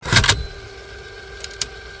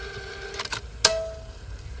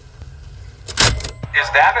It's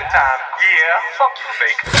dabbing time. Yeah, fuck you,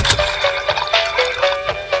 fake.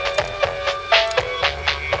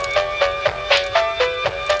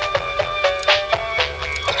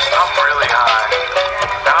 I'm really high.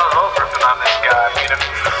 And I love ripping on this guy. I mean,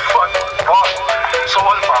 fucking fuck. So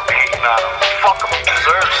what if I'm hating on him? Fuck him, he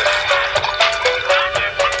deserves it.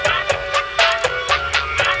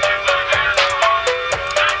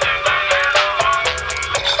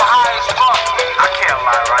 High as fuck. I can't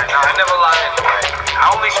lie right now. I never lie anyway. I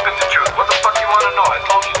only spit the truth. What the fuck you wanna know? I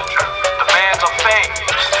told you the truth. The man's a fake.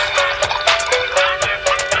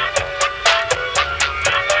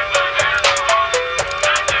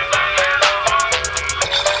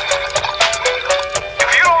 If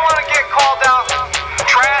you don't wanna get called out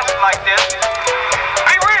trash like this,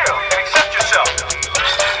 be real and accept yourself.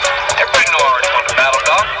 Everybody know I already won the battle,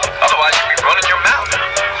 dog. Otherwise you'd be running your mouth.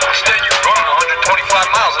 Instead you're running 125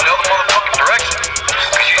 miles in the other motherfucking direction.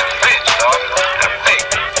 Cause you're a bitch, dog. And a fake.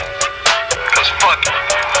 Cause fuck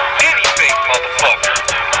any fake motherfucker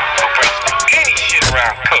who brings any shit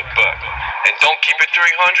around cookbook and don't keep it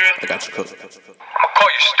 300. I got you, cook. I'ma call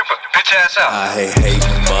your stupid bitch ass out. I hate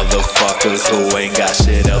hating motherfuckers who ain't got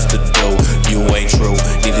shit else to do. You ain't true,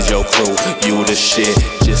 neither your crew. You the shit,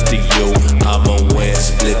 just to you. I'ma win,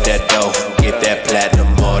 split that dough, get that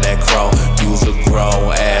platinum or that chrome. Use a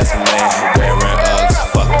grown ass man wearing Uggs.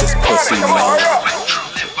 Fuck this pussy long.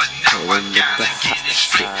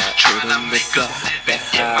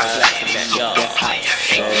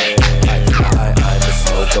 I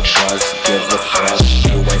smoke a buzz, give a fuck.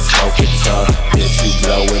 You ain't smoking tough.